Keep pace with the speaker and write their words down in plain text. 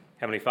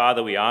Heavenly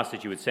Father, we ask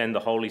that you would send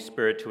the Holy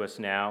Spirit to us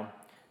now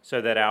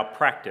so that our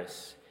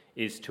practice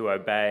is to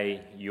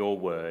obey your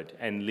word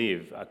and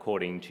live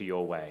according to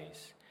your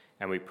ways.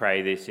 And we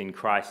pray this in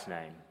Christ's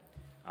name.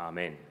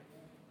 Amen.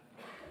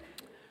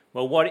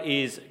 Well, what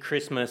is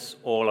Christmas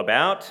all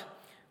about?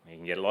 We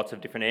can get lots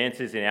of different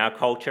answers in our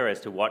culture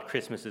as to what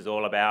Christmas is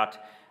all about,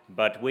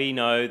 but we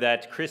know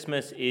that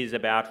Christmas is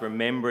about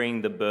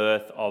remembering the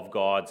birth of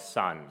God's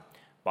Son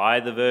by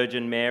the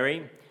Virgin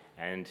Mary,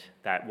 and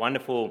that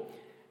wonderful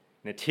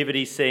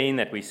nativity scene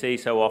that we see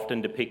so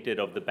often depicted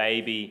of the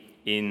baby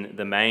in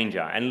the manger.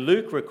 And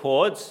Luke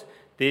records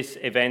this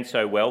event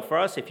so well for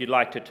us. If you'd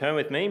like to turn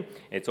with me,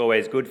 it's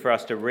always good for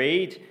us to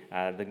read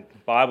the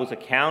Bible's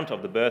account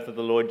of the birth of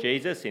the Lord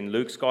Jesus in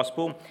Luke's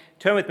Gospel.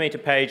 Turn with me to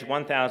page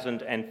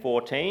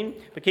 1014,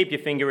 but keep your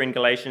finger in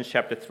Galatians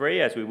chapter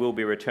 3, as we will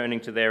be returning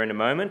to there in a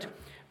moment.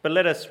 But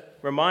let us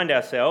remind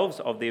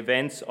ourselves of the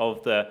events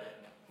of the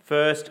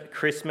first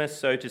Christmas,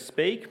 so to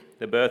speak,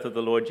 the birth of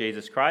the Lord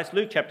Jesus Christ.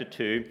 Luke chapter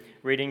 2,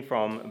 reading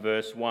from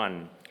verse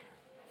 1.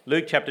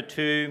 Luke chapter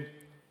 2,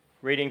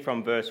 reading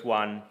from verse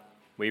 1,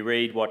 we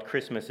read what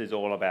Christmas is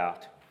all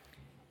about.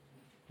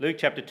 Luke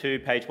chapter 2,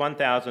 page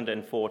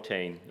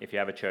 1014, if you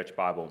have a church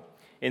Bible.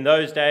 In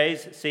those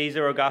days,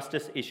 Caesar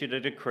Augustus issued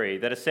a decree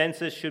that a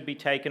census should be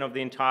taken of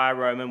the entire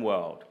Roman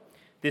world.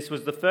 This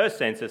was the first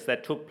census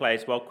that took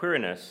place while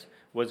Quirinius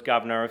was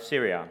governor of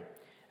Syria,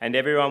 and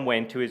everyone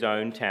went to his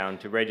own town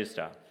to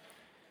register.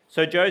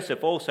 So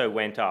Joseph also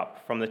went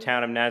up from the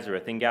town of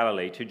Nazareth in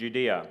Galilee to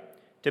Judea,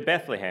 to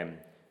Bethlehem,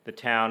 the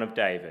town of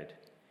David,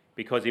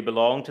 because he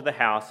belonged to the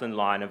house and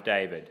line of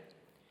David.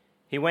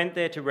 He went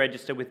there to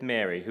register with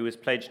Mary, who was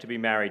pledged to be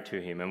married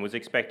to him and was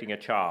expecting a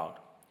child.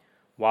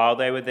 While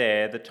they were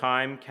there, the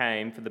time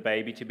came for the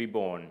baby to be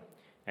born,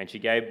 and she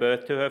gave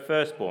birth to her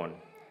firstborn,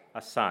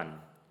 a son.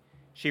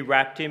 She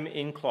wrapped him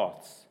in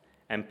cloths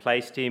and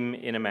placed him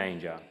in a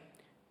manger,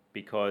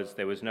 because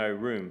there was no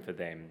room for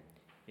them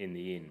in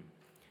the inn.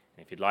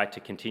 If you'd like to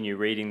continue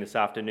reading this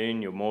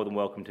afternoon, you're more than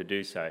welcome to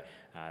do so.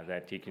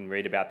 That you can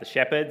read about the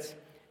shepherds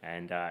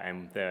and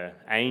the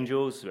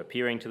angels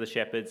appearing to the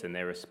shepherds and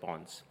their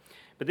response.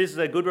 But this is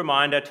a good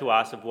reminder to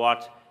us of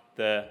what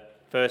the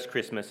first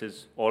Christmas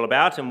is all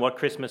about and what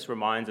Christmas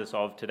reminds us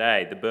of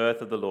today, the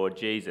birth of the Lord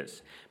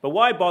Jesus. But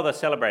why bother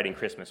celebrating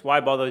Christmas? Why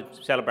bother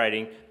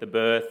celebrating the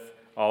birth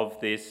of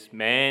this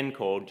man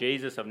called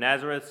Jesus of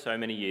Nazareth so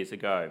many years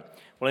ago?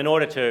 Well, in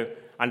order to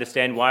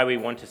understand why we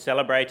want to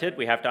celebrate it,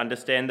 we have to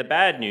understand the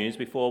bad news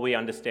before we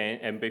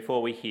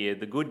hear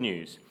the good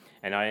news.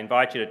 And I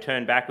invite you to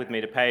turn back with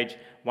me to page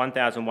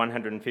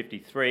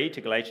 1153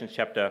 to Galatians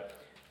chapter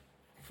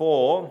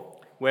 4,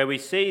 where we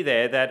see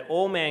there that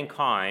all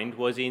mankind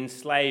was in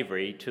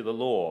slavery to the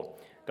law.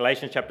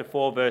 Galatians chapter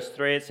 4, verse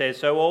 3, it says,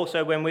 "So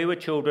also when we were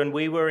children,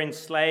 we were in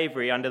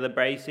slavery under the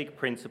basic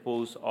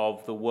principles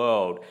of the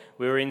world."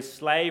 We were in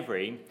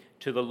slavery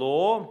to the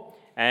law,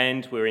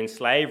 and we're in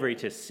slavery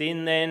to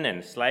sin then,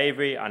 and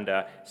slavery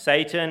under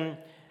Satan.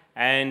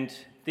 And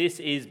this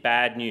is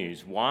bad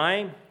news.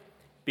 Why?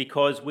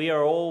 Because we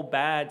are all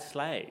bad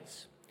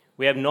slaves.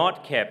 We have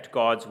not kept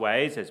God's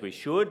ways as we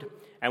should.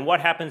 And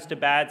what happens to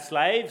bad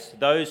slaves?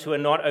 Those who are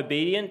not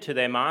obedient to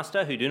their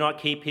master, who do not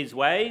keep his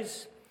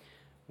ways?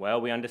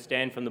 Well, we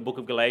understand from the book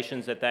of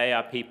Galatians that they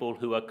are people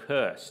who are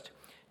cursed.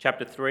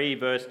 Chapter 3,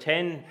 verse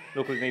 10,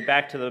 look with me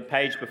back to the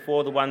page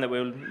before the one that we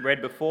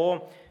read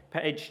before,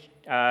 page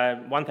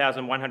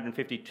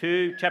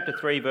 1152, chapter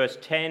 3, verse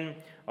 10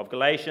 of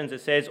Galatians,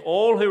 it says,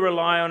 "All who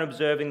rely on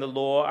observing the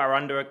law are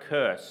under a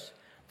curse.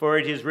 For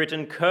it is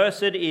written,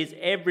 'Cursed is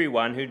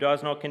everyone who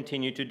does not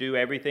continue to do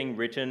everything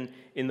written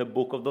in the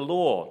book of the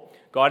law.'"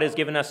 God has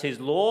given us his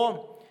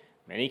law,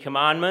 many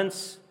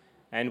commandments,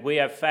 and we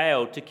have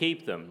failed to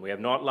keep them. We have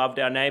not loved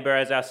our neighbour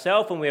as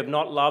ourselves, and we have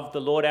not loved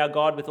the Lord our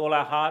God with all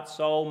our heart,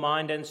 soul,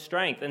 mind, and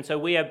strength. And so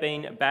we have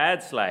been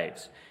bad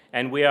slaves,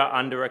 and we are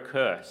under a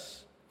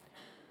curse.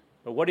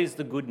 But what is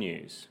the good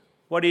news?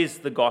 What is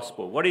the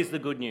gospel? What is the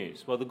good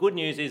news? Well, the good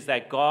news is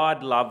that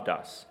God loved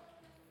us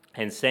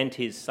and sent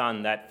his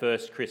Son that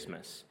first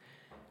Christmas.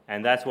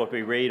 And that's what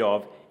we read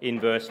of in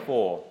verse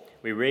 4.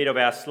 We read of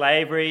our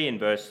slavery in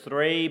verse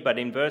 3, but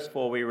in verse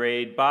 4 we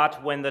read,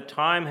 "But when the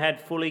time had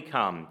fully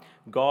come,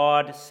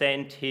 God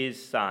sent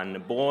his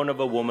Son, born of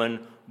a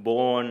woman,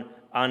 born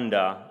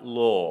under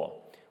law."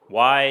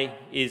 Why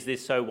is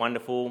this so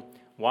wonderful?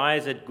 Why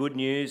is it good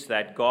news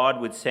that God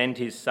would send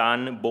his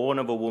Son, born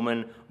of a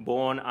woman,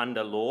 born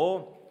under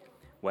law?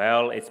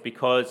 Well, it's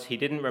because he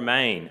didn't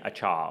remain a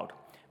child,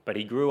 but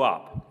he grew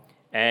up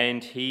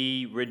and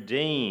he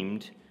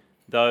redeemed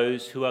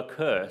those who are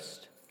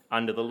cursed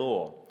under the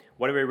law.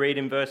 What do we read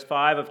in verse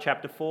 5 of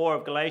chapter 4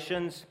 of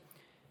Galatians?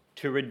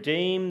 "To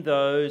redeem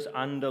those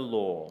under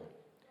law,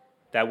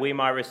 that we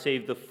might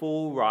receive the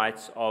full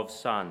rights of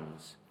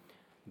sons."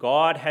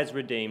 God has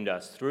redeemed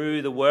us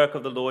through the work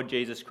of the Lord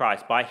Jesus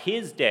Christ. By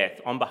his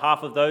death on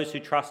behalf of those who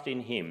trust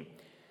in him,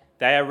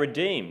 they are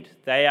redeemed.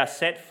 They are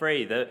set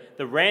free. The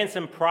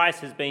ransom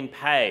price has been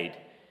paid.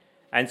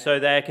 And so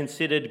they are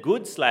considered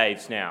good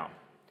slaves now.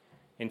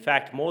 In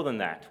fact, more than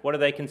that. What are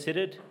they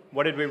considered?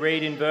 what did we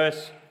read in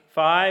verse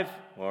 5?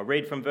 Well, I'll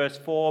read from verse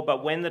 4.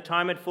 But when the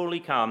time had fully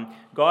come,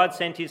 God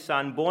sent his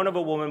Son, born of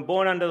a woman,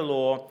 born under the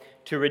law,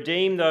 to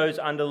redeem those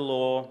under the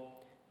law,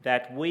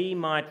 that we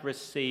might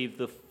receive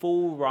the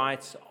full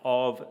rights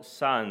of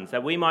sons,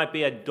 that we might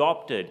be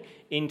adopted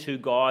into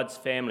God's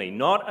family.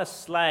 Not a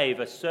slave,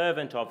 a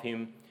servant of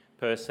him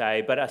per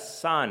se, but a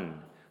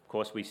son. Of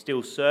course, we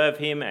still serve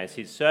him as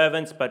his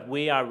servants, but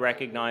we are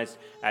recognized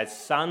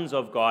as sons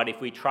of God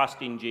if we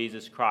trust in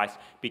Jesus Christ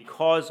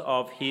because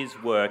of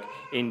his work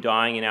in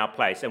dying in our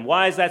place. And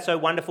why is that so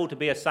wonderful to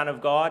be a son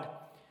of God?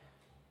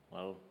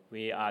 Well,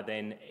 we are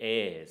then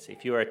heirs.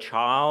 If you're a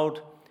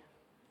child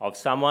of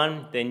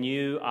someone, then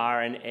you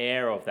are an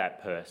heir of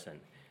that person.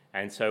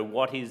 And so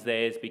what is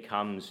theirs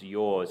becomes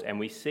yours. And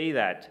we see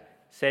that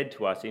said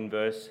to us in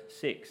verse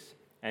 6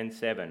 and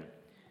 7.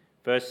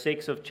 Verse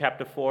 6 of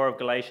chapter 4 of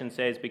Galatians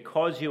says,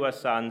 because you are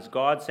sons,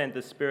 God sent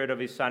the Spirit of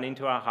his Son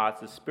into our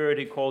hearts, the Spirit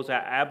who calls our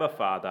Abba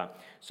Father.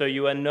 So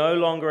you are no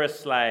longer a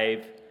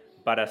slave,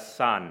 but a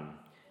son.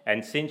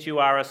 And since you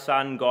are a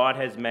son, God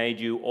has made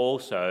you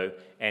also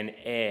an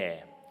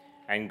heir.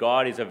 And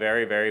God is a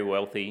very, very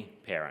wealthy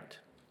parent.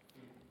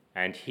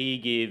 And he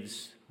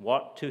gives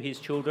what to his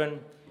children?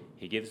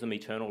 He gives them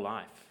eternal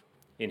life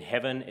in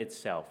heaven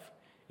itself,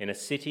 in a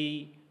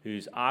city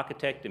whose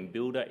architect and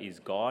builder is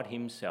God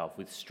himself,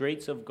 with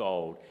streets of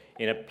gold,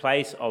 in a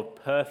place of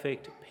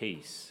perfect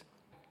peace.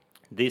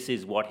 This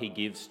is what he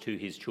gives to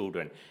his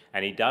children.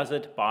 And he does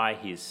it by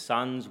his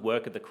Son's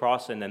work at the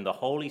cross, and then the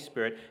Holy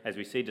Spirit, as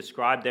we see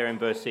described there in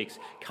verse 6,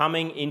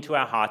 coming into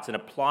our hearts and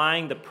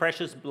applying the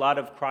precious blood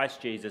of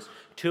Christ Jesus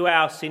to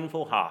our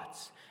sinful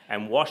hearts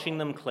and washing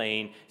them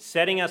clean,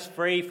 setting us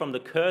free from the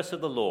curse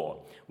of the law.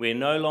 We're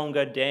no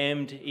longer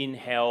damned in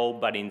hell,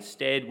 but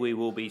instead we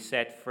will be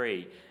set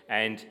free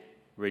and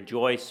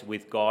rejoice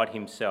with God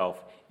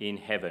himself in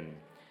heaven.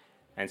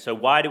 And so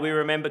why do we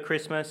remember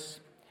Christmas?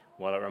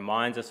 Well, it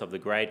reminds us of the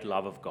great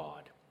love of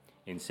God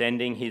in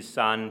sending his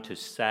Son to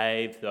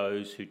save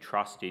those who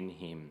trust in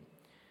him.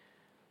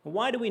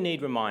 Why do we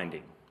need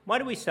reminding? Why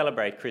do we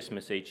celebrate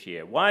Christmas each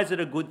year? Why is it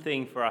a good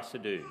thing for us to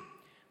do?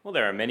 Well,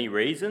 there are many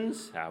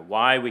reasons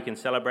why we can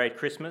celebrate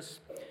Christmas,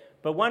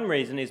 but one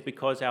reason is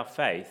because our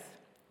faith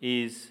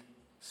is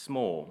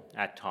small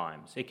at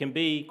times. It can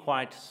be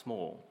quite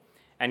small.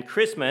 And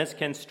Christmas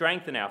can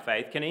strengthen our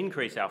faith, can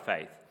increase our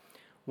faith.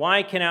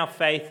 Why can our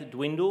faith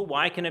dwindle?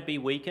 Why can it be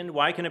weakened?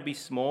 Why can it be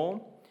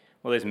small?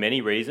 Well, there's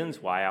many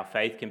reasons why our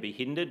faith can be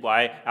hindered,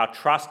 why our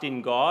trust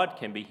in God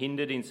can be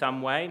hindered in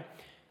some way,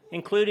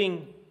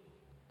 including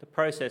the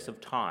process of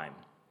time.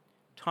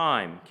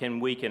 Time can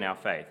weaken our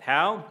faith.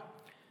 How?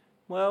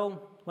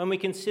 Well, when we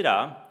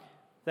consider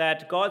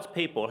that God's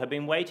people have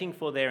been waiting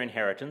for their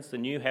inheritance, the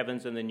new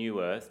heavens and the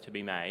new earth, to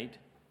be made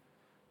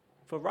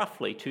for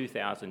roughly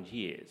 2,000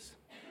 years.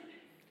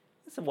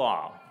 It's a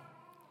while.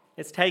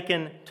 It's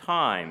taken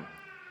time.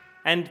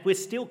 And we're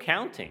still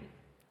counting.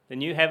 The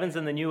new heavens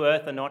and the new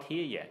earth are not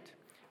here yet.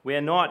 We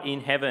are not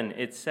in heaven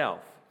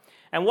itself.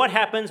 And what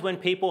happens when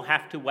people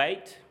have to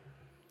wait?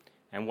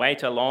 And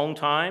wait a long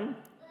time?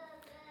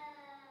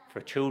 For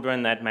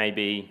children, that may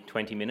be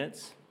 20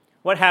 minutes.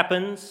 What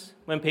happens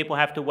when people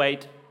have to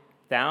wait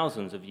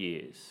thousands of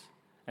years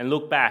and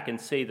look back and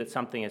see that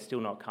something has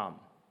still not come?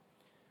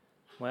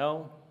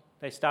 Well,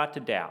 they start to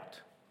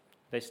doubt.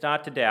 They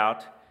start to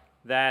doubt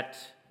that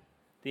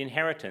the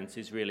inheritance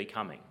is really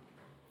coming.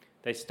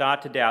 They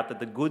start to doubt that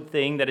the good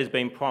thing that has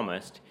been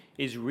promised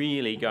is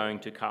really going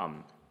to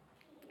come.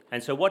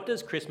 And so what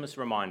does Christmas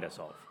remind us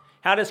of?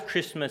 How does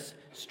Christmas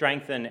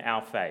strengthen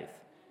our faith,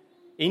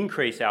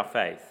 increase our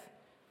faith?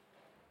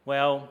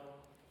 Well,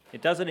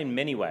 it does it in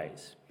many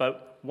ways,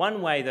 but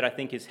one way that I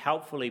think is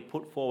helpfully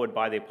put forward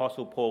by the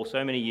Apostle Paul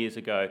so many years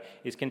ago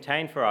is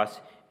contained for us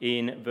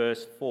in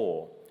verse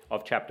 4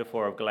 of chapter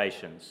 4 of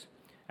Galatians.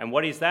 And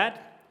what is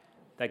that?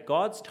 That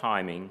God's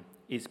timing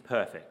is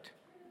perfect.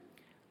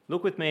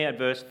 Look with me at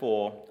verse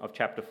 4 of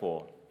chapter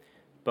 4.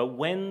 But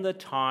when the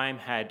time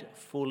had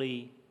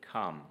fully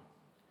come,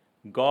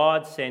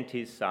 God sent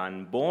his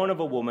Son, born of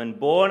a woman,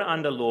 born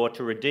under law,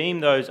 to redeem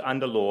those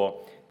under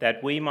law,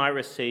 that we might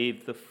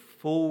receive the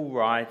full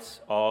rights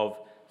of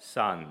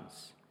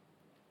sons.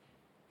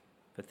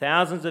 For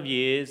thousands of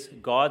years,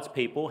 God's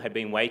people had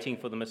been waiting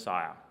for the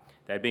Messiah.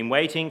 They'd been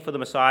waiting for the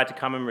Messiah to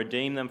come and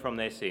redeem them from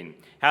their sin.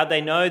 How'd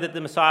they know that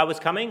the Messiah was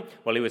coming?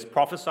 Well, he was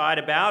prophesied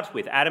about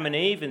with Adam and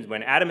Eve, and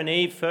when Adam and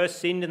Eve first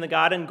sinned in the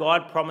garden,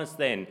 God promised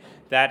then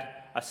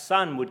that a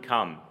son would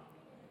come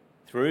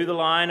through the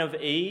line of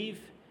Eve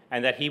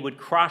and that he would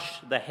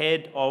crush the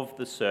head of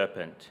the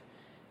serpent.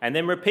 And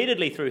then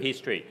repeatedly through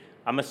history,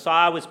 a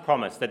Messiah was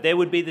promised, that there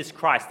would be this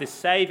Christ, this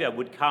Saviour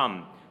would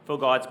come for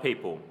God's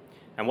people.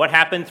 And what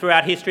happened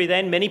throughout history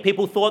then? Many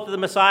people thought that the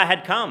Messiah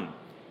had come.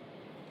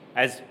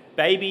 As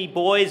baby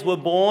boys were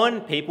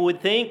born, people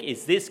would think,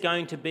 is this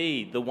going to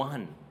be the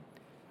one,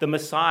 the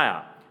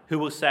Messiah, who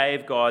will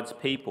save God's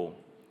people?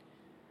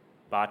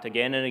 But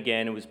again and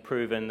again it was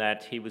proven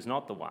that he was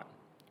not the one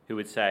who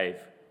would save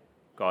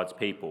God's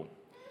people.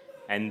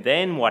 And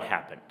then what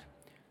happened?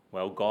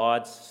 Well,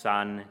 God's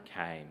Son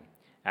came.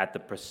 at the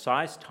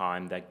precise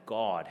time that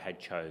God had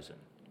chosen.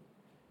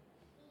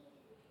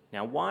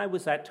 Now, why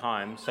was that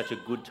time such a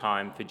good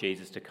time for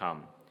Jesus to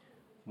come?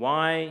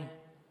 Why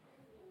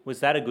was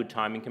that a good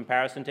time in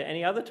comparison to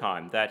any other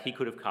time that he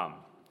could have come?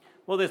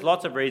 Well, there's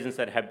lots of reasons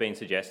that have been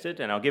suggested,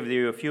 and I'll give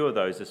you a few of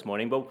those this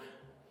morning, but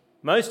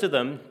most of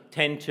them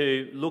tend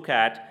to look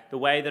at the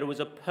way that it was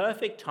a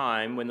perfect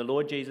time when the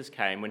Lord Jesus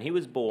came, when he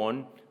was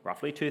born,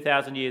 roughly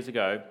 2,000 years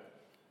ago.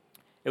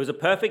 It was a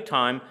perfect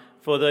time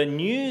for the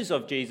news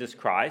of Jesus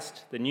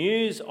Christ, the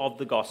news of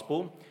the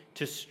gospel,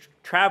 to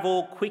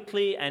travel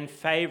quickly and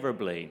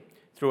favourably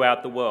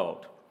throughout the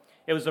world.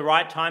 It was the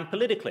right time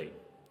politically.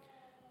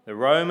 The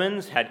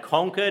Romans had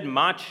conquered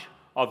much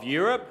of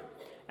Europe,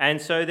 and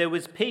so there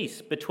was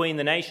peace between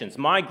the nations.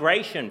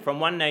 Migration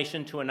from one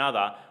nation to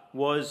another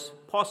was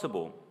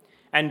possible.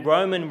 And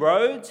Roman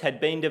roads had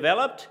been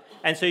developed,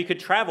 and so you could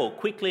travel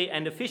quickly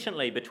and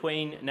efficiently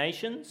between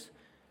nations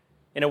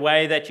in a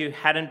way that you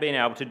hadn't been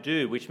able to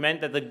do, which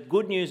meant that the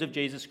good news of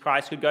Jesus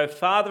Christ could go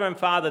farther and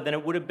farther than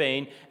it would have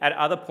been at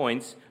other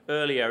points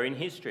earlier in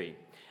history.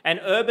 And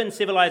urban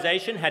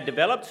civilization had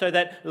developed so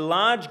that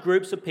large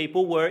groups of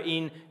people were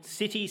in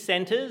city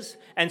centres,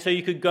 and so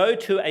you could go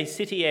to a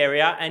city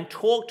area and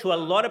talk to a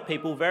lot of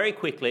people very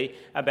quickly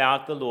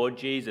about the Lord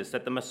Jesus,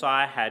 that the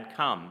Messiah had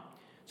come.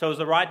 So it was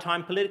the right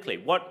time politically.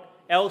 What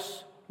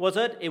else was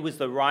it? It was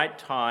the right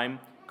time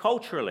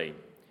culturally.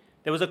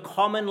 There was a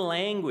common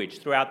language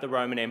throughout the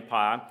Roman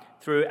Empire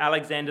through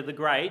Alexander the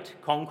Great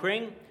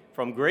conquering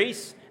from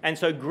Greece, and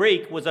so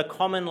Greek was a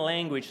common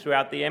language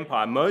throughout the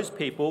empire. Most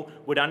people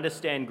would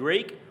understand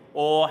Greek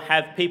or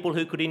have people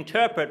who could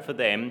interpret for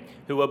them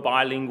who were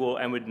bilingual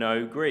and would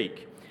know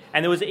Greek.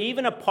 And there was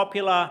even a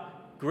popular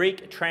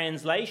Greek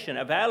translation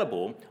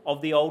available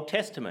of the Old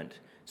Testament,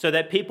 so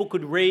that people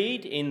could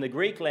read in the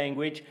Greek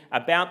language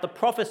about the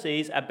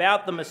prophecies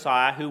about the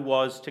Messiah who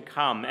was to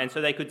come. And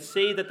so they could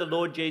see that the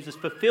Lord Jesus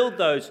fulfilled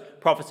those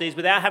prophecies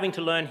without having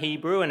to learn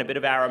Hebrew and a bit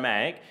of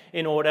Aramaic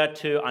in order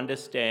to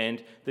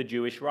understand the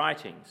Jewish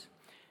writings.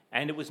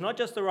 And it was not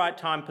just the right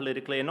time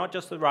politically and not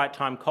just the right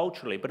time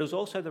culturally, but it was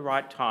also the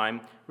right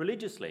time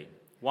religiously.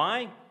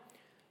 Why?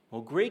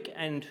 Well, Greek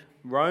and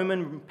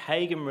Roman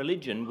pagan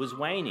religion was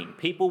waning.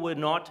 People were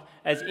not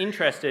as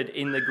interested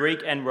in the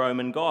Greek and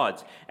Roman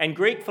gods. And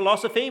Greek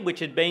philosophy,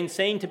 which had been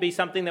seen to be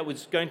something that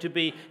was going to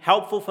be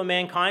helpful for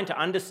mankind to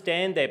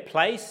understand their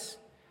place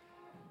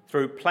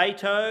through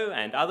Plato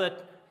and other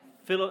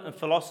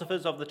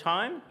philosophers of the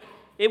time,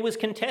 it was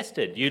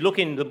contested. You look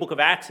in the book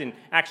of Acts, in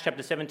Acts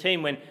chapter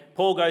 17, when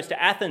Paul goes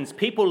to Athens,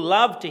 people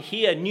love to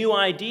hear new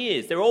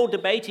ideas. They're all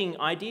debating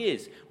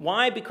ideas.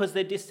 Why? Because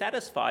they're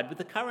dissatisfied with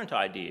the current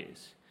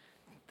ideas.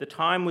 The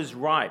time was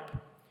ripe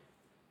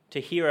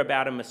to hear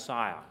about a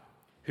Messiah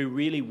who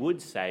really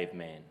would save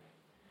man.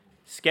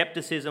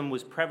 Skepticism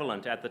was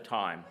prevalent at the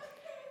time.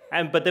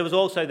 But there was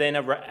also then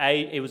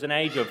it was an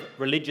age of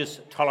religious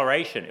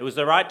toleration. It was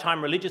the right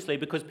time religiously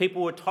because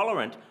people were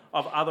tolerant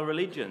of other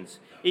religions.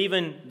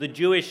 Even the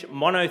Jewish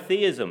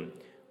monotheism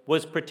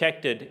was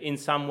protected in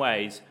some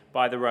ways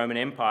by the Roman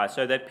Empire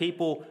so that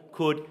people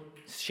could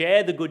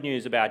share the good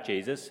news about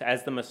Jesus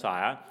as the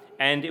Messiah,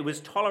 and it was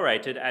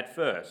tolerated at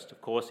first.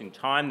 Of course, in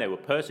time they were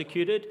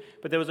persecuted,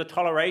 but there was a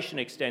toleration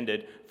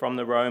extended from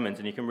the Romans,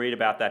 and you can read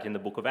about that in the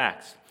book of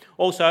Acts.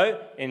 Also,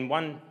 in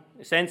one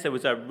sense, there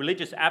was a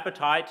religious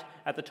appetite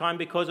at the time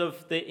because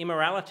of the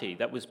immorality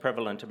that was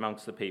prevalent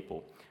amongst the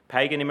people.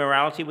 Pagan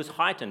immorality was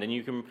heightened, and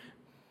you can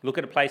look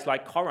at a place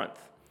like Corinth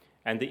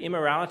and the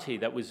immorality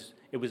that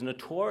it was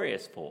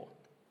notorious for.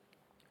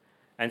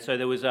 And so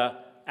there was an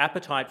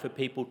appetite for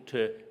people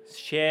to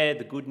share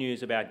the good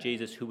news about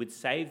Jesus who would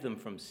save them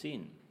from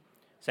sin,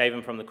 save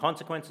them from the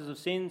consequences of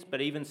sins,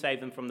 but even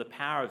save them from the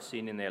power of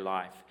sin in their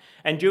life.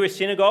 And Jewish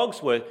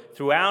synagogues were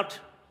throughout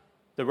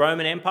the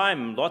Roman Empire,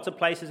 and lots of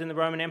places in the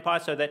Roman Empire,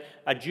 so that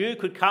a Jew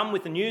could come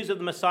with the news of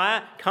the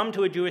Messiah, come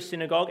to a Jewish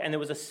synagogue, and there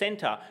was a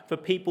centre for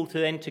people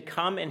to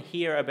come and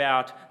hear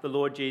about the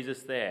Lord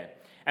Jesus there.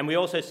 And we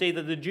also see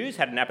that the Jews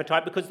had an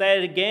appetite because they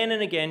had again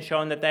and again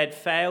shown that they had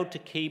failed to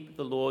keep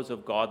the laws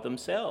of God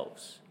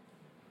themselves.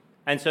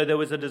 And so there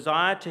was a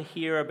desire to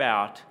hear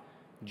about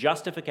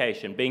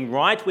justification, being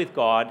right with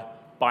God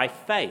by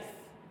faith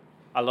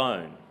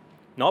alone,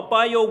 not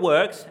by your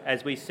works,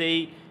 as we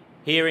see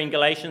here in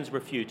Galatians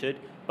refuted,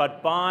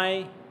 but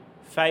by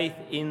faith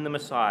in the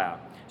Messiah.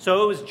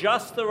 So it was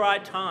just the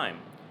right time,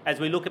 as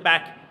we look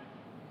back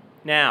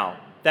now,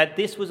 that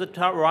this was a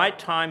right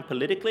time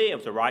politically, it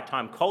was a right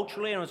time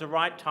culturally, and it was a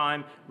right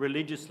time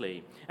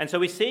religiously. And so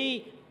we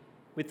see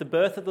with the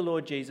birth of the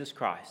Lord Jesus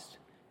Christ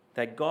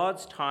that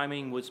God's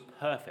timing was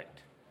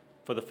perfect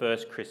for the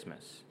first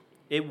Christmas.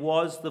 It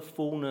was the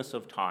fullness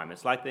of time.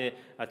 It's like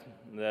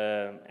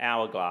the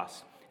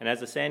hourglass. And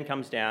as the sand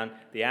comes down,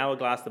 the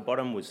hourglass, the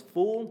bottom was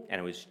full, and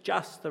it was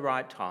just the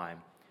right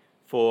time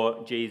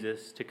for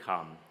Jesus to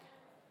come,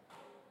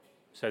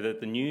 so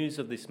that the news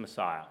of this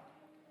Messiah,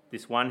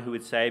 this one who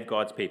would save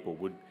God's people,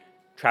 would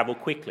travel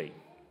quickly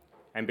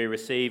and be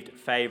received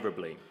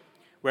favourably.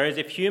 Whereas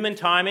if human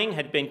timing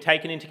had been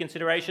taken into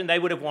consideration, they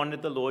would have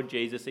wanted the Lord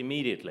Jesus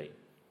immediately.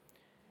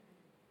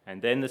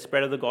 And then the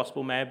spread of the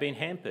gospel may have been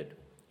hampered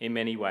in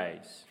many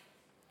ways.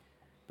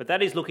 But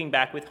that is looking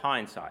back with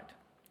hindsight.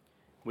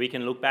 We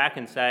can look back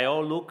and say, oh,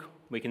 look,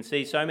 we can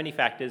see so many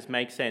factors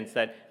make sense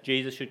that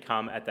Jesus should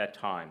come at that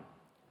time.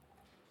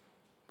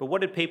 But what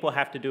did people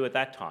have to do at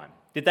that time?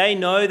 Did they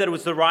know that it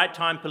was the right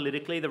time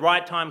politically, the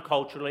right time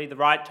culturally, the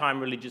right time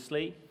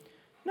religiously?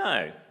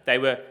 No. They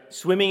were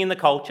swimming in the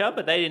culture,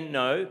 but they didn't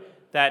know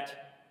that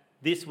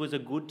this was a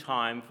good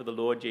time for the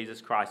Lord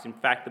Jesus Christ. In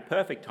fact, the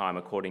perfect time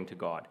according to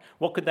God.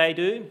 What could they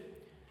do?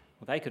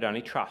 Well, they could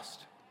only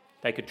trust.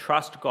 They could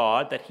trust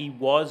God that he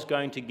was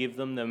going to give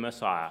them the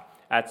Messiah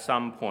at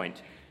some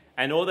point.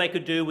 And all they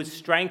could do was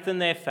strengthen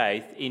their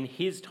faith in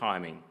his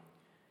timing.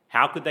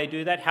 How could they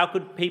do that? How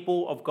could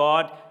people of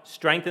God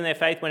strengthen their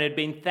faith when it had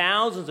been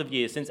thousands of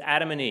years since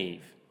Adam and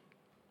Eve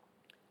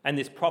and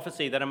this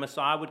prophecy that a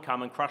Messiah would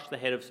come and crush the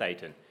head of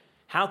Satan?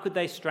 How could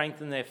they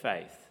strengthen their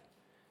faith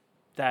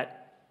that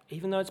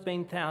even though it's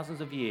been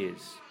thousands of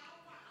years,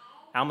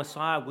 our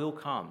Messiah will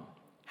come?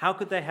 How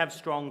could they have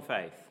strong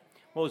faith?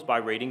 Well, it was by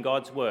reading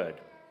God's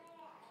word,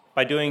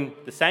 by doing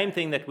the same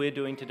thing that we're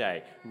doing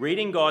today,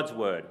 reading God's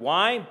word.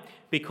 Why?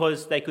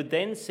 Because they could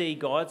then see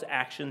God's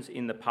actions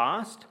in the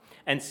past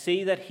and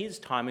see that his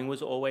timing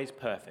was always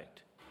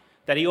perfect,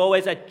 that he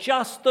always at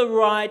just the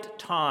right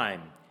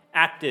time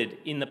acted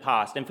in the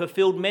past and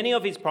fulfilled many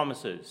of his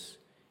promises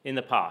in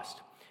the past.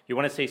 If you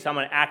want to see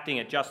someone acting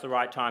at just the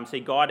right time, see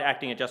God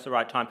acting at just the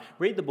right time,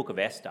 read the book of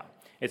Esther.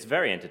 It's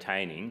very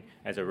entertaining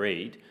as a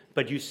read,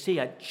 but you see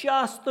at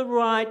just the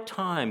right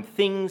time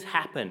things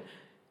happen.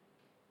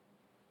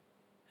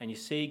 And you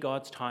see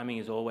God's timing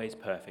is always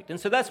perfect. And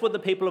so that's what the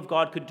people of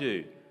God could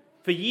do.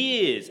 For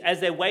years, as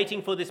they're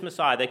waiting for this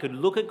Messiah, they could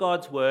look at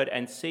God's word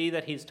and see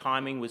that his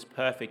timing was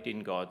perfect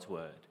in God's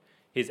word.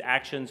 His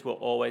actions were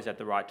always at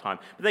the right time.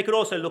 But they could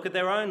also look at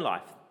their own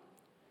life.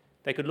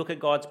 They could look at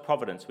God's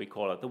providence, we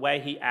call it, the way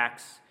he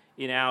acts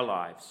in our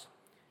lives.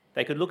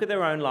 They could look at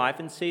their own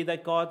life and see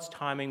that God's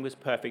timing was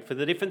perfect for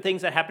the different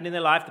things that happened in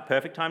their life, the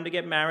perfect time to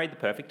get married, the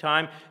perfect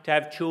time to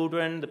have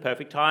children, the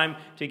perfect time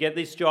to get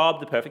this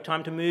job, the perfect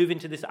time to move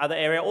into this other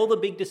area, all the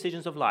big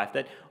decisions of life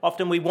that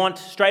often we want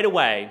straight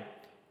away.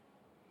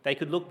 They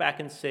could look back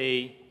and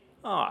see,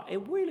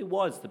 it really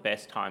was the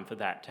best time for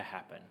that to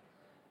happen.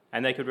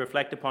 And they could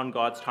reflect upon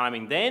God's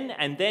timing then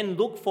and then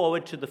look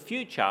forward to the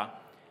future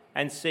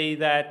and see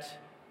that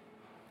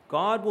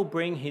God will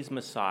bring his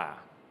Messiah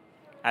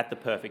at the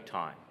perfect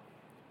time.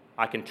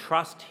 I can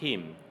trust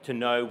him to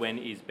know when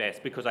is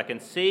best because I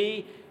can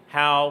see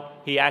how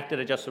he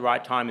acted at just the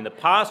right time in the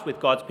past with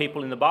God's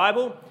people in the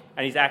Bible,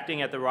 and he's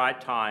acting at the right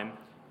time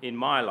in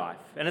my life.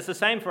 And it's the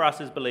same for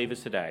us as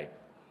believers today,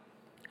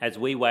 as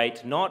we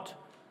wait not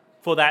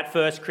for that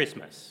first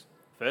Christmas.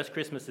 First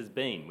Christmas has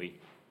been, we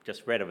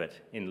just read of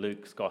it in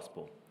Luke's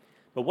Gospel.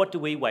 But what do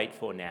we wait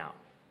for now?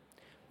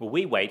 Well,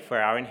 we wait for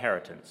our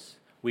inheritance.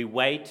 We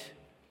wait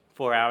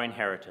for our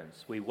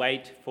inheritance. We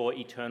wait for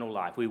eternal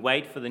life. We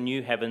wait for the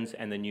new heavens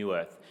and the new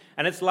earth.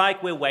 And it's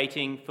like we're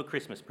waiting for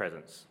Christmas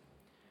presents.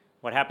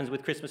 What happens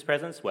with Christmas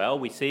presents? Well,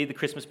 we see the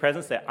Christmas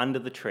presents, they're under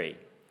the tree.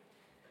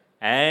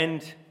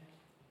 And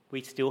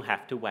we still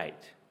have to wait.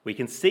 We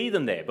can see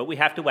them there, but we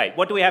have to wait.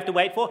 What do we have to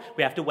wait for?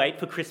 We have to wait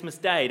for Christmas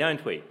Day,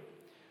 don't we?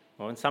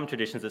 Well, in some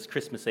traditions, it's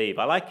Christmas Eve.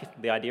 I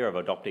like the idea of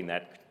adopting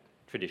that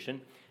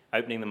tradition,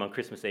 opening them on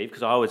Christmas Eve,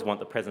 because I always want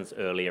the presents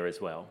earlier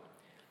as well.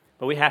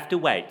 But we have to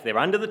wait. They're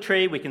under the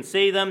tree, we can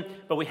see them,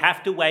 but we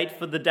have to wait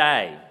for the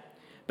day.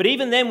 But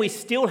even then, we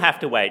still have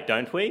to wait,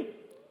 don't we?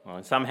 Well,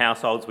 in some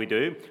households we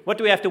do. What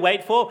do we have to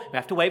wait for? We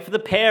have to wait for the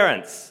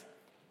parents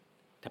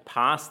to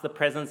pass the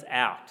presents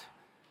out.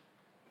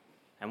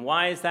 And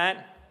why is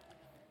that?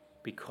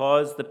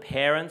 Because the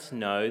parents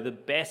know the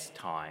best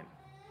time,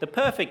 the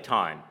perfect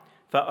time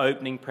for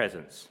opening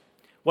presents.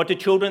 What do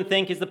children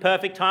think is the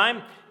perfect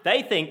time?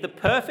 They think the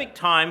perfect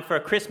time for a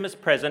Christmas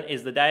present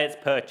is the day it's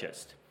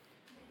purchased.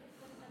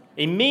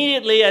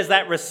 Immediately as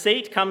that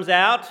receipt comes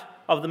out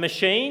of the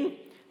machine,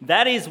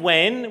 that is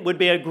when would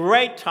be a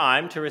great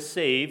time to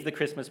receive the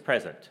Christmas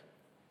present.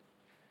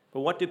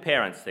 But what do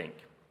parents think?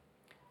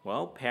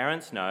 Well,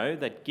 parents know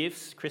that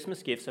gifts,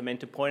 Christmas gifts, are meant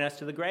to point us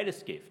to the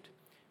greatest gift,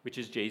 which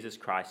is Jesus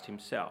Christ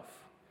himself.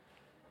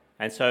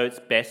 And so it's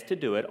best to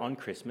do it on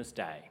Christmas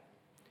Day.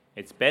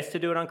 It's best to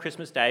do it on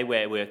Christmas Day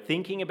where we're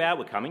thinking about,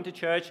 we're coming to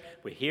church,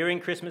 we're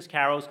hearing Christmas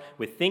carols,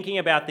 we're thinking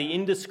about the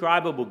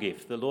indescribable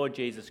gift, the Lord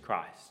Jesus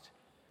Christ.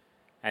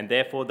 And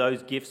therefore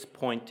those gifts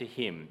point to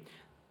him.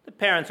 The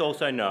parents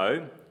also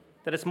know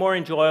that it's more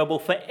enjoyable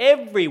for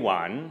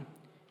everyone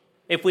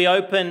if we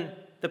open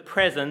the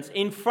presents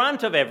in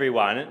front of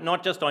everyone,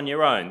 not just on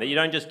your own, that you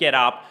don't just get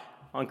up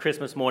on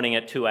Christmas morning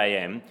at 2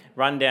 a.m.,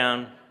 run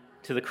down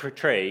to the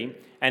tree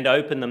and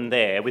open them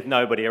there with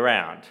nobody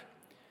around.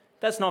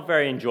 That's not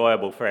very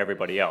enjoyable for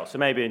everybody else. It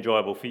may be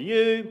enjoyable for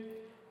you.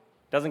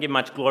 Doesn't give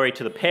much glory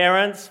to the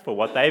parents for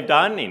what they've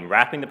done in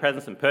wrapping the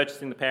presents and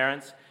purchasing the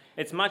parents.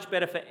 It's much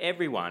better for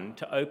everyone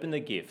to open the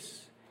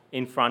gifts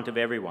in front of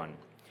everyone.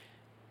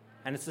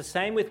 And it's the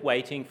same with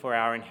waiting for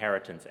our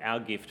inheritance, our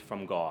gift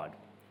from God,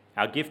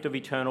 our gift of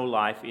eternal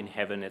life in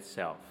heaven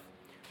itself.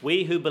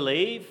 We who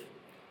believe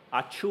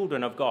are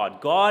children of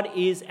God. God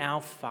is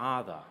our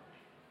Father.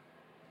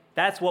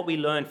 That's what we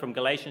learn from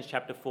Galatians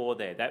chapter 4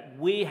 there, that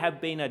we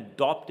have been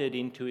adopted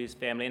into his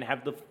family and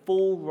have the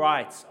full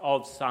rights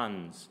of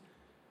sons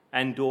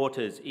and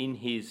daughters in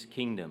his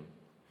kingdom.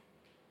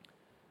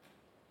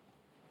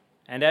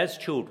 And as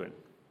children,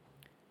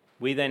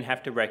 we then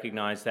have to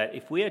recognize that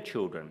if we are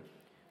children,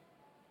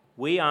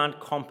 we aren't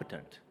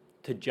competent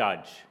to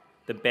judge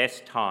the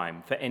best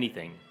time for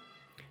anything.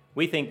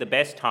 We think the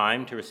best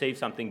time to receive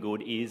something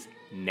good is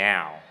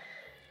now.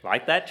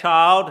 Like that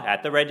child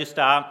at the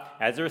register,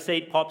 as the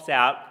receipt pops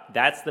out,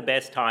 that's the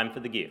best time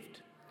for the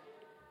gift.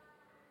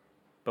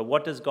 But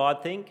what does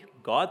God think?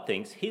 God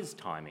thinks his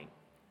timing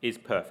is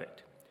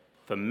perfect,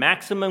 for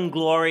maximum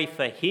glory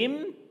for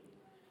him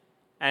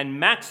and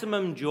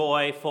maximum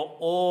joy for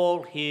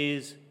all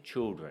his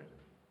children.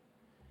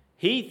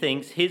 He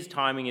thinks his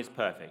timing is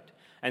perfect.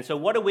 And so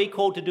what are we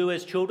called to do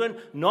as children?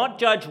 Not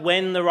judge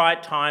when the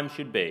right time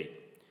should be.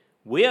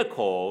 We are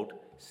called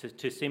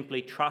to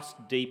simply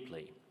trust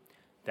deeply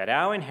that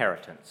our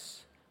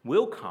inheritance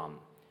will come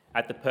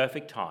at the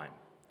perfect time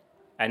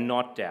and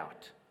not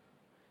doubt.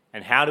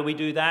 And how do we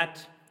do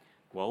that?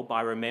 Well,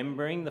 by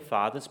remembering the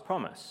Father's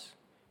promise.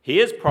 He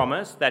has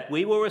promised that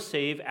we will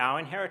receive our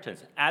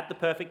inheritance at the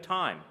perfect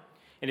time.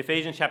 In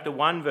Ephesians chapter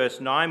 1,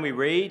 verse 9, we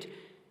read,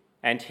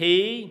 "And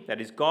he, that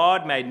is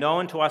God, made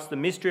known to us the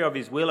mystery of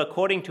his will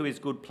according to his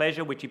good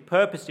pleasure, which he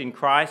purposed in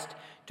Christ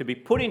to be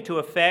put into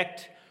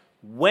effect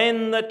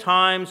when the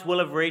times will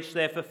have reached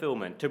their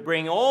fulfillment, to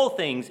bring all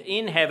things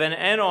in heaven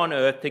and on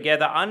earth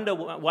together under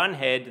one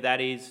head, that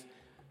is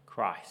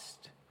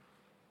Christ."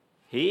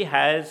 He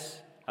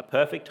has a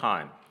perfect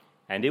time,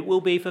 and it will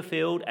be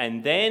fulfilled,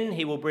 and then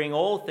he will bring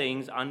all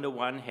things under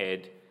one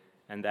head,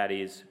 and that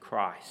is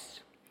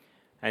Christ.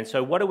 And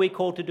so what are we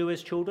called to do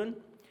as children?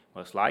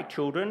 Well, it's like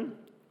children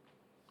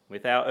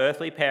with our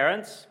earthly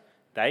parents.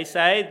 They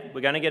say,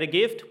 we're going to get a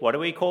gift. What are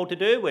we called to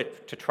do? We're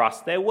to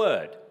trust their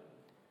word,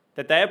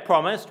 that they have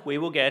promised we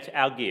will get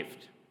our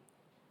gift.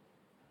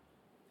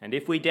 And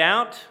if we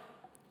doubt,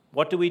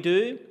 what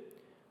do?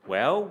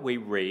 Well, we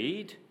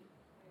read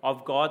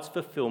of God's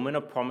fulfillment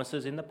of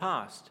promises in the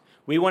past.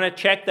 We want to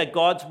check that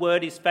God's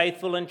word is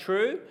faithful and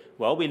true.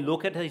 Well, we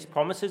look at his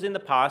promises in the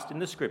past in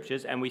the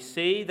scriptures, and we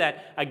see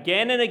that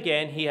again and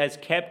again he has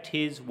kept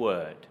his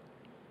word.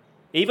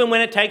 Even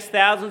when it takes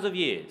thousands of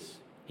years,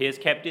 he has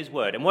kept his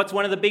word. And what's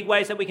one of the big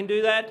ways that we can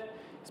do that?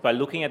 It's by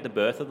looking at the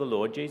birth of the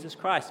Lord Jesus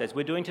Christ, as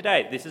we're doing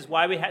today. This is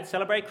why we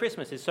celebrate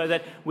Christmas, is so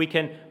that we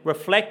can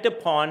reflect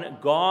upon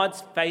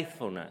God's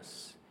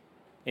faithfulness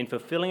in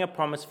fulfilling a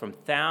promise from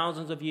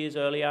thousands of years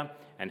earlier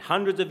and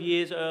hundreds of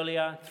years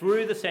earlier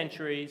through the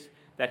centuries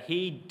that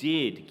he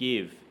did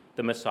give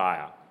the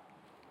Messiah.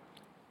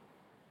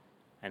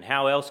 And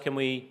how else can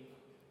we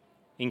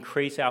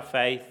increase our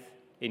faith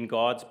in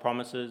God's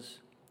promises?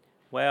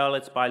 Well,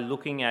 it's by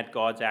looking at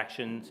God's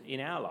actions in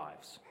our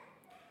lives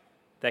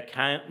that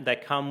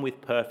come with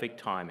perfect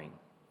timing.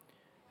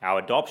 Our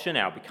adoption,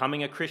 our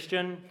becoming a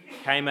Christian,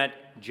 came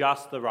at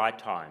just the right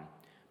time.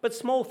 But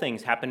small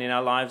things happen in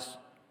our lives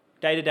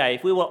day to day.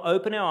 If we will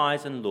open our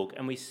eyes and look,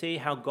 and we see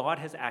how God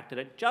has acted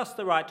at just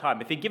the right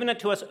time. If he'd given it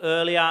to us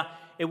earlier,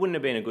 it wouldn't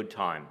have been a good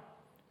time.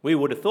 We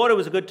would have thought it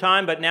was a good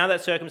time, but now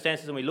that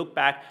circumstances, and we look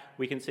back,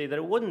 we can see that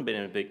it wouldn't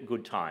have been a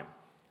good time.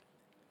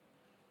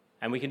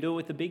 And we can do it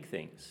with the big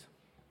things.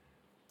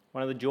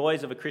 One of the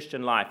joys of a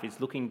Christian life is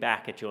looking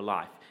back at your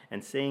life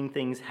and seeing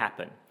things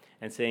happen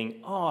and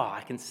saying, oh,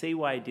 I can see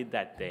why I did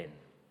that then.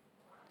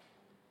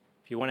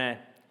 If you want to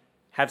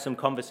have some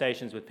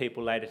conversations with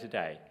people later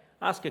today,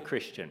 ask a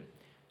Christian,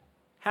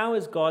 how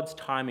has God's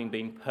timing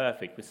been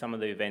perfect with some of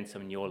the events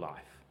in your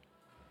life?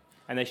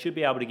 And they should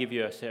be able to give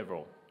you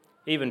several,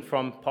 even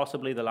from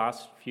possibly the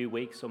last few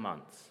weeks or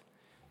months,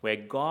 where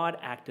God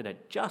acted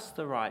at just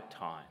the right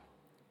time.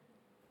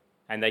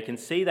 And they can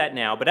see that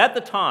now, but at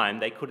the time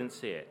they couldn't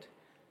see it.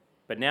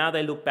 But now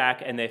they look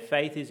back and their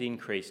faith is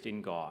increased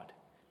in God,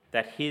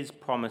 that his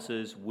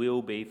promises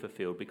will be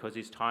fulfilled because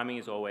his timing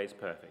is always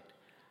perfect.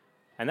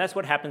 And that's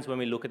what happens when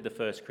we look at the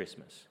first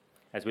Christmas.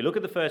 As we look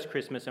at the first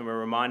Christmas and we're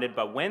reminded,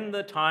 but when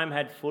the time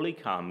had fully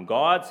come,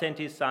 God sent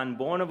his Son,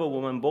 born of a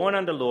woman, born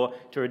under law,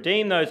 to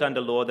redeem those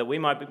under law, that we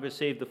might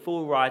receive the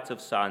full rights of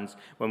sons.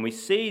 When we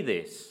see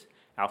this,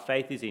 our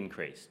faith is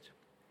increased.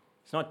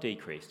 It's not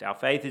decreased. Our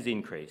faith is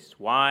increased.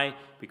 Why?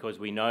 Because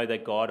we know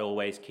that God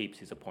always keeps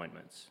his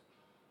appointments.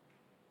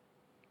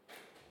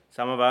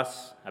 Some of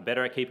us are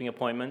better at keeping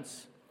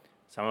appointments.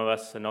 Some of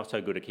us are not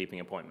so good at keeping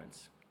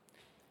appointments.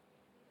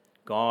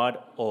 God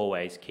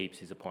always keeps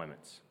his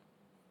appointments.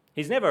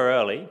 He's never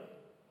early.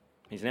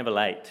 He's never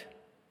late.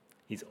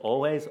 He's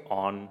always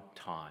on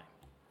time.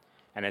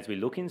 And as we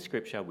look in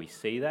Scripture, we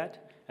see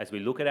that. As we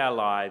look at our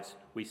lives,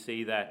 we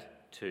see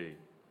that too.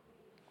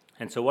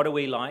 And so what are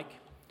we like?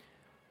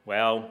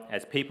 Well,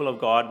 as people of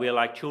God, we are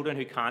like children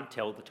who can't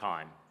tell the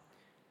time.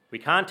 We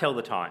can't tell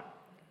the time.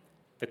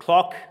 The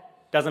clock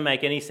doesn't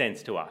make any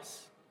sense to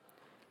us.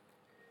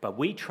 But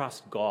we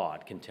trust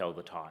God can tell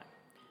the time.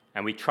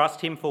 And we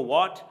trust him for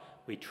what?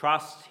 we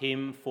trust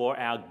him for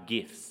our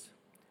gifts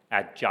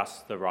at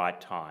just the right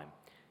time,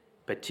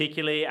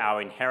 particularly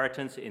our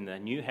inheritance in the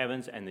new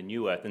heavens and the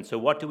new earth. And so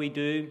what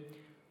do?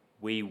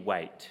 We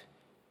wait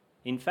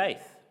in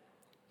faith.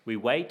 We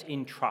wait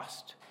in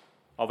trust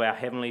of our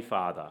Heavenly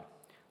Father,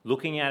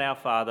 looking at our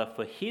Father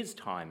for his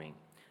timing,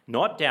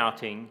 not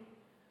doubting,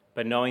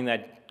 but knowing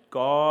that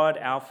God,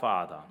 our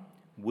Father,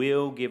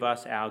 will give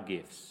us our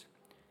gifts.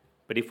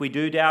 But if we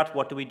do doubt,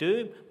 what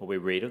do? Well, we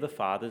read of the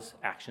Father's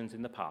actions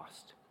in the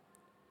past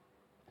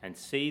and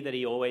see that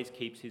he always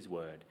keeps his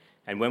word.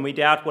 And when we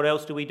doubt, what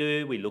else do?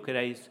 We look at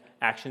his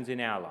actions in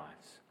our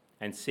lives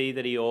and see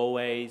that he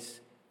always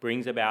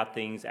brings about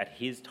things at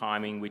his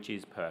timing, which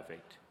is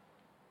perfect.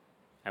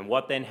 And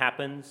what then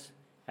happens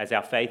as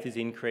our faith is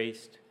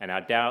increased and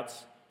our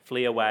doubts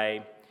flee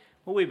away?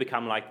 Well, we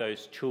become like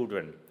those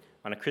children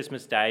on a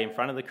Christmas day in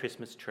front of the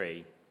Christmas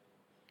tree,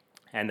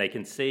 and they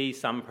can see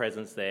some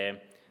presents there.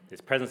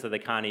 There's presents that they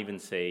can't even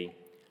see,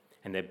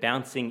 and they're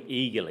bouncing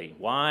eagerly.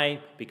 Why?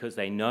 Because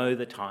they know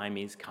the time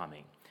is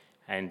coming,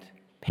 and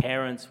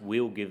parents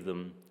will give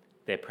them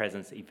their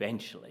presents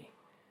eventually.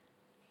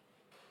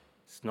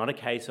 It's not a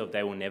case of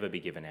they will never be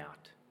given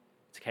out.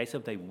 It's a case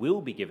of they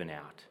will be given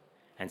out.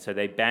 And so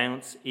they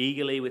bounce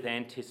eagerly with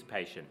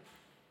anticipation.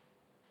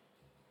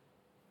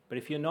 But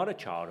if you're not a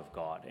child of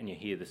God and you're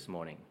here this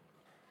morning,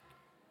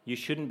 you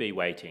shouldn't be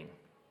waiting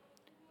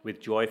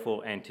with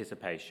joyful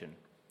anticipation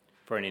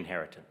for an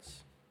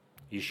inheritance.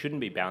 You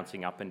shouldn't be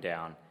bouncing up and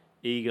down,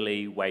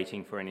 eagerly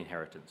waiting for an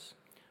inheritance.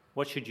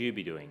 What should you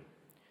be doing?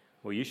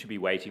 Well, you should be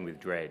waiting with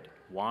dread.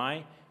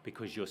 Why?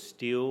 Because you're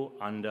still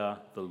under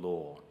the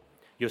law.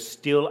 You're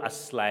still a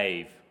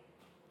slave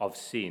of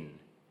sin.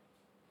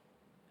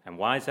 And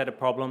why is that a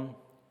problem?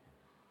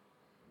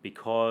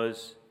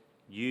 Because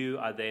you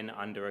are then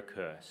under a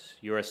curse.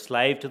 You're a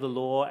slave to the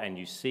law, and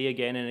you see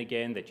again and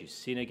again that you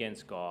sin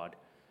against God.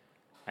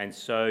 And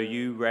so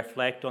you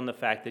reflect on the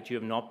fact that you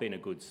have not been a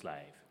good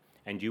slave,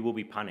 and you will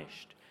be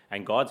punished.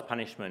 And God's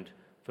punishment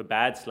for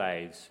bad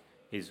slaves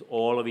is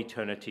all of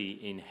eternity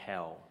in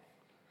hell.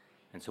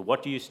 And so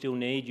what do you still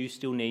need? You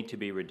still need to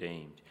be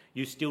redeemed.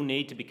 You still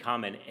need to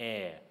become an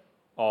heir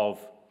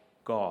of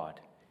God,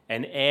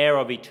 an heir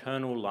of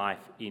eternal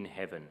life in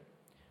heaven.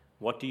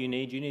 What do you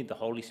need? You need the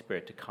Holy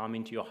Spirit to come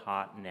into your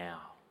heart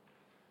now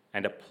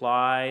and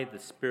apply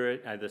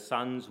the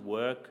Son's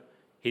work,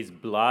 his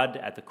blood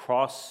at the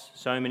cross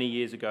so many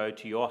years ago,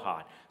 to your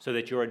heart, so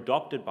that you're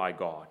adopted by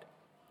God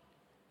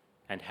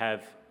and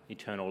have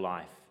eternal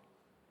life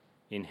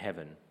in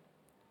heaven.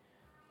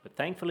 But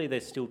thankfully,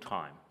 there's still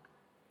time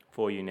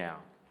for you now.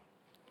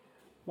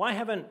 Why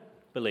haven't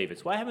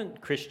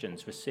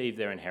Christians received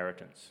their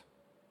inheritance?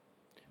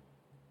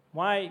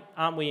 Why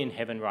aren't we in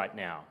heaven right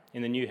now,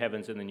 in the new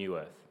heavens and the new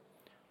earth?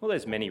 Well,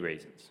 there's many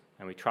reasons,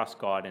 and we trust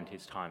God and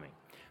his timing.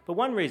 But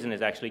one reason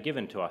is actually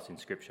given to us in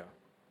Scripture.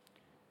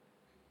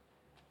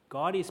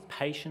 God is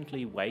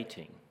patiently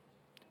waiting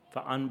for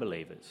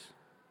unbelievers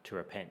to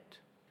repent,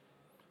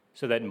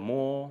 so that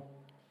more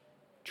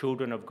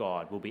children of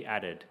God will be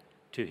added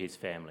to his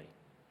family.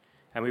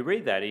 And we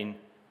read that in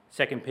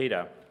 2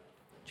 Peter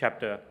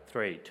chapter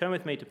 3. Turn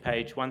with me to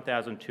page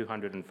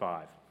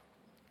 1205.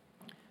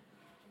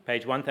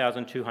 Page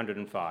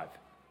 1205.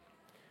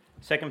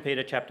 2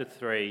 Peter chapter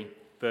 3,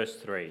 verse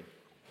 3.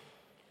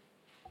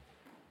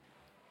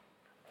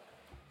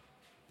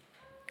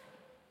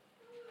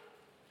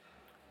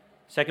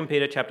 Second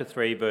Peter chapter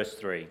 3, verse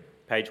 3,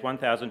 page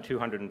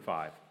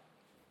 1205,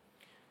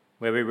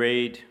 where we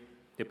read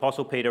the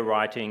Apostle Peter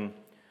writing,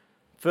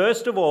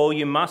 "First of all,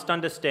 you must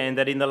understand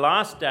that in the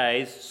last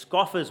days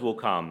scoffers will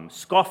come,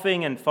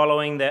 scoffing and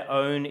following their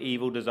own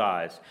evil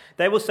desires.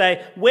 They will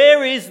say,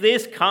 'Where is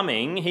this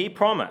coming he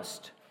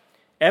promised?'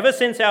 Ever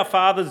since our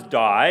fathers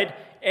died,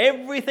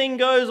 everything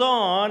goes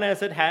on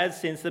as it has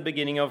since the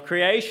beginning of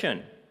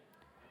creation."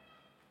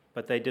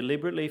 But they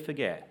deliberately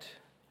forget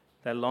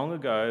that long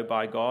ago,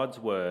 by God's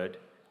word,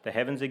 the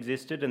heavens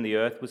existed and the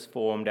earth was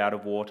formed out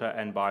of water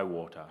and by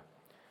water.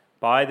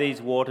 By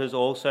these waters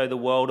also the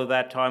world of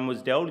that time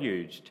was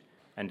deluged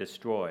and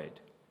destroyed.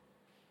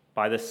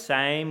 By the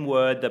same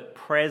word, the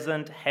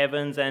present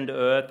heavens and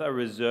earth are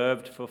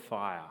reserved for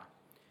fire,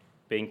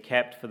 being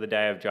kept for the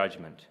day of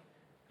judgment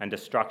and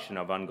destruction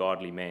of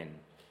ungodly men.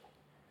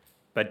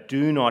 But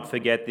do not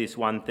forget this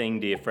one thing,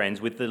 dear friends.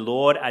 With the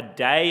Lord, a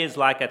day is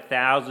like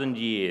 1,000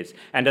 years,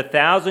 and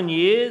 1,000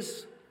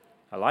 years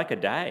are like a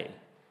day.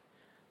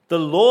 The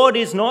Lord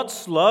is not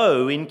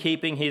slow in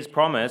keeping his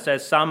promise,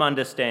 as some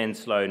understand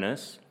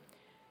slowness.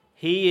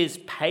 He is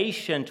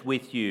patient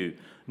with you,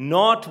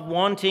 not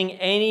wanting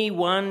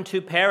anyone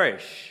to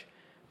perish,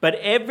 but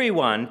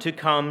everyone to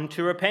come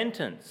to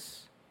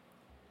repentance.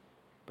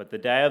 But the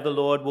day of the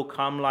Lord will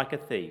come like a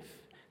thief.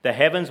 The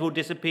heavens will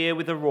disappear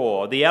with a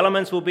roar, the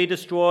elements will be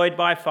destroyed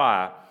by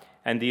fire,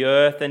 and the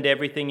earth and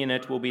everything in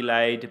it will be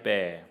laid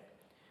bare.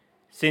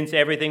 Since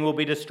everything will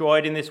be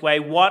destroyed in this way,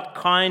 what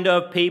kind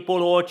of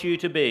people ought you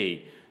to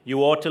be? You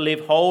ought to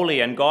live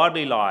holy and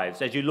godly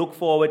lives as you look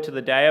forward to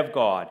the day of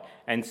God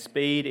and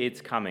speed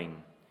its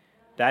coming.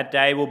 That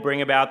day will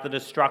bring about the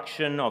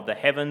destruction of the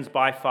heavens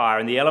by fire,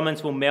 and the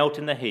elements will melt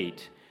in the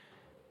heat.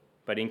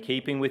 But in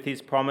keeping with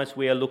his promise,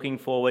 we are looking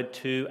forward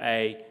to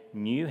a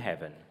new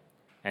heaven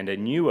and a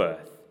new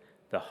earth,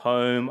 the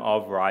home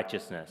of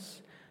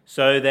righteousness.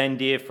 So then,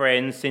 dear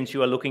friends, since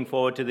you are looking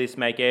forward to this,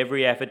 make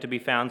every effort to be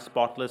found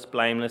spotless,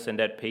 blameless, and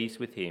at peace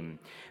with him.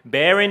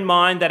 Bear in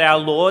mind that our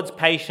Lord's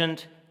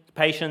patience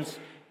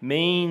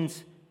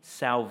means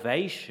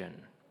salvation,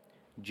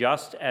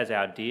 just as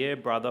our dear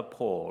brother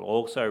Paul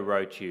also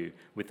wrote you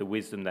with the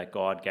wisdom that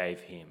God gave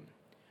him.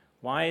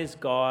 Why is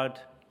God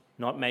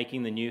not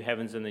making the new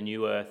heavens and the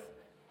new earth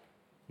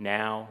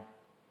now?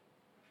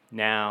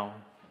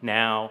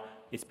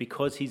 It's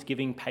because he's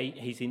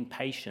in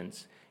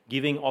patience,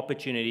 giving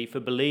opportunity for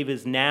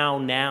believers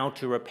now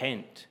to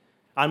repent.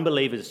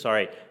 Unbelievers,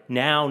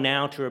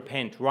 now to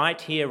repent.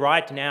 Right here,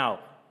 right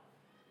now.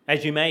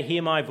 As you may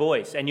hear my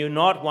voice, and you're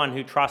not one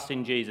who trusts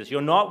in Jesus.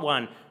 You're not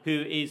one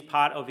who is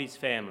part of his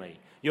family.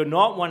 You're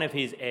not one of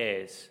his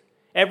heirs.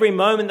 Every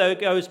moment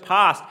that goes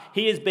past,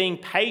 he is being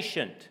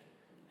patient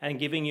and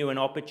giving you an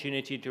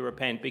opportunity to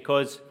repent,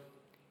 because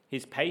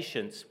his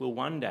patience will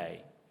one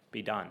day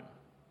be done.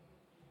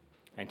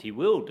 And he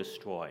will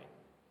destroy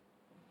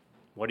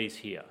what is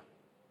here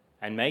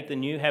and make the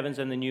new heavens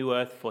and the new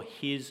earth for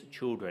his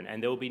children.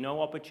 And there will be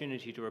no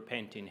opportunity to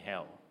repent in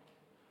hell.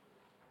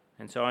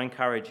 And so I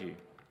encourage you,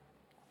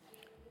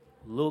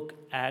 look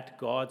at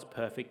God's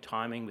perfect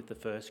timing with the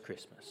first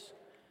Christmas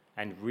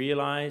and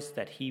realize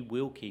that he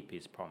will keep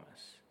his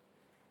promise.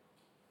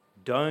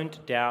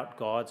 Don't doubt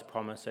God's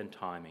promise and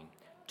timing.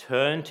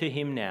 Turn to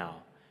him now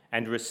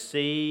and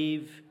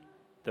receive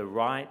the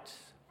rights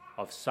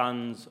of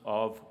sons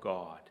of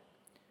God.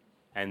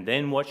 And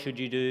then what should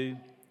you do?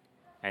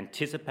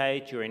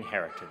 Anticipate your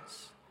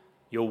inheritance,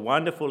 your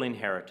wonderful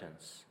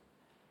inheritance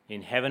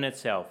in heaven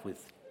itself,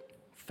 with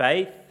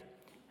faith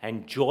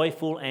and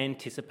joyful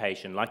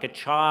anticipation, like a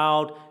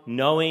child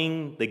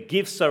knowing the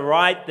gifts are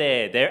right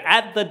there. They're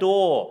at the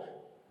door,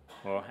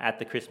 or at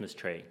the Christmas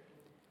tree.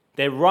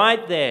 They're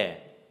right there.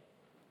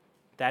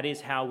 That is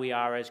how we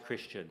are as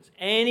Christians.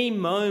 Any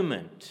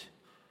moment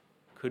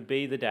could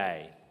be the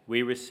day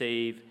we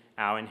receive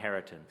our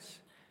inheritance.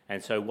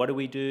 And so what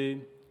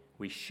do?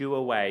 We shoo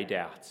away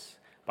doubts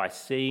by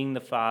seeing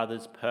the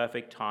Father's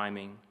perfect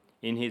timing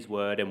in his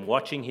word and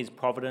watching his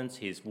providence,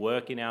 his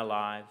work in our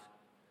lives,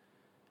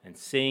 and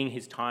seeing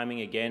his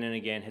timing again and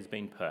again has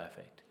been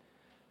perfect.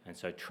 And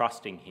so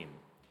trusting him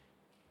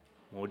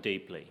more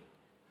deeply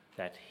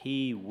that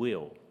he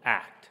will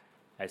act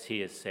as he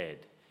has said,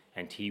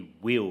 and he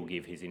will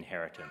give his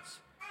inheritance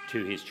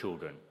to his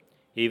children,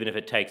 even if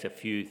it takes a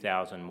few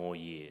thousand more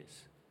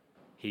years.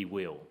 He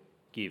will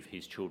give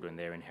his children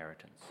their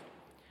inheritance.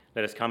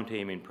 Let us come to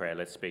him in prayer.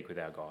 Let's speak with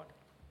our God.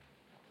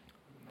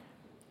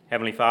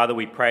 Heavenly Father,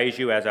 we praise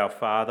you as our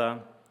Father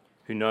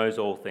who knows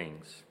all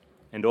things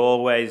and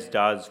always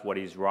does what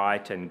is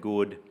right and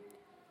good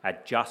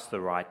at just the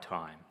right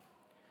time.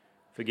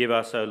 Forgive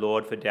us, O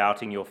Lord, for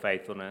doubting your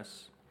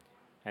faithfulness,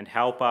 and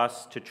help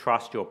us to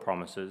trust your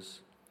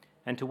promises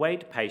and to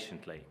wait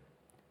patiently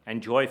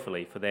and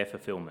joyfully for their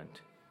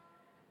fulfillment.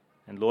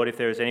 And Lord, if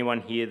there is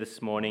anyone here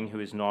this morning who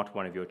is not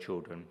one of your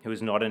children, who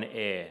is not an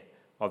heir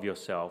of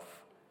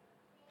yourself,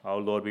 oh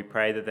Lord, we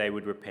pray that they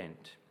would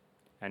repent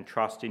and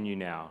trust in you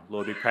now.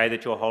 Lord, we pray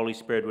that your Holy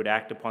Spirit would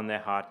act upon their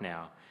heart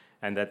now,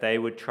 and that they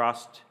would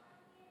trust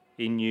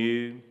in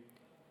you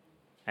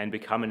and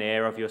become an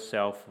heir of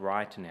yourself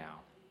right now,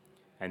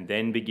 and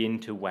then begin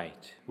to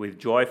wait with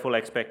joyful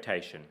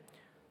expectation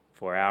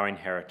for our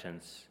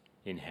inheritance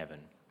in heaven.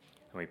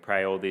 And we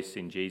pray all this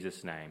in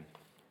Jesus' name.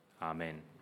 Amen.